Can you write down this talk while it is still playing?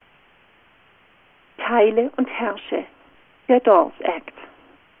teile und herrsche, der Dawes Act.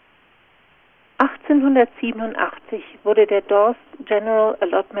 1887 wurde der Dawes General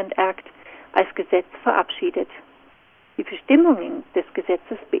Allotment Act als Gesetz verabschiedet. Die Bestimmungen des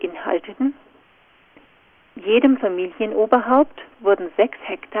Gesetzes beinhalteten: jedem Familienoberhaupt wurden 6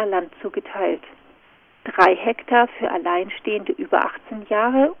 Hektar Land zugeteilt, 3 Hektar für Alleinstehende über 18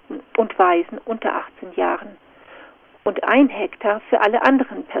 Jahre und Waisen unter 18 Jahren und 1 Hektar für alle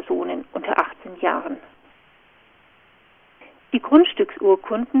anderen Personen unter 18 Jahren. Die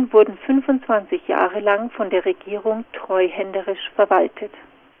Grundstücksurkunden wurden 25 Jahre lang von der Regierung treuhänderisch verwaltet.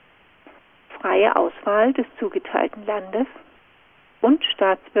 Freie Auswahl des zugeteilten Landes und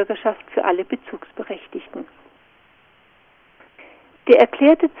Staatsbürgerschaft für alle Bezugsberechtigten. Der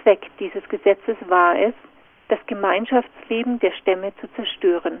erklärte Zweck dieses Gesetzes war es, das Gemeinschaftsleben der Stämme zu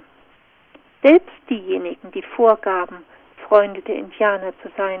zerstören. Selbst diejenigen, die vorgaben, Freunde der Indianer zu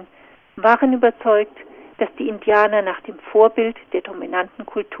sein, waren überzeugt, dass die Indianer nach dem Vorbild der dominanten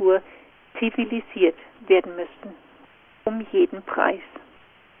Kultur zivilisiert werden müssten, um jeden Preis.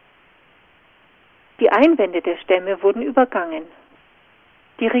 Die Einwände der Stämme wurden übergangen.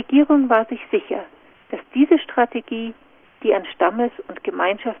 Die Regierung war sich sicher, dass diese Strategie die an Stammes- und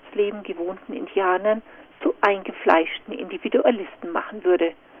Gemeinschaftsleben gewohnten Indianern zu eingefleischten Individualisten machen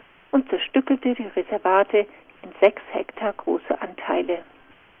würde und zerstückelte die Reservate in 6 Hektar große Anteile.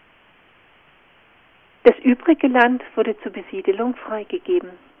 Das übrige Land wurde zur Besiedelung freigegeben.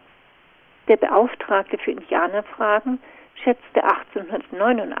 Der Beauftragte für Indianerfragen schätzte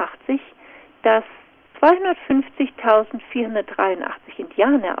 1889, dass 250.483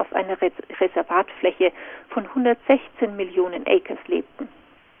 Indianer auf einer Reservatfläche von 116 Millionen Acres lebten.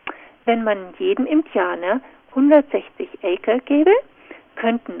 Wenn man jedem Indianer 160 Acre gäbe,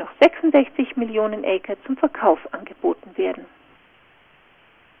 könnten noch 66 Millionen Acre zum Verkauf angeboten werden.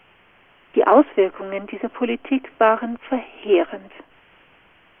 Die Auswirkungen dieser Politik waren verheerend.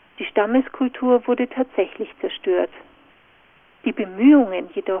 Die Stammeskultur wurde tatsächlich zerstört. Die Bemühungen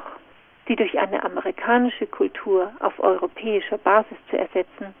jedoch, sie durch eine amerikanische Kultur auf europäischer Basis zu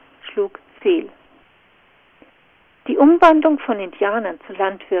ersetzen, schlug fehl. Die Umwandlung von Indianern zu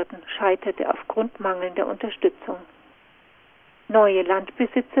Landwirten scheiterte aufgrund mangelnder Unterstützung. Neue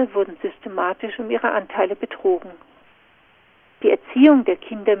Landbesitzer wurden systematisch um ihre Anteile betrogen. Die Erziehung der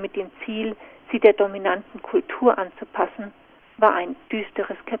Kinder mit dem Ziel, sie der dominanten Kultur anzupassen, war ein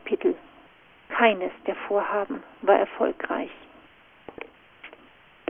düsteres Kapitel. Keines der Vorhaben war erfolgreich.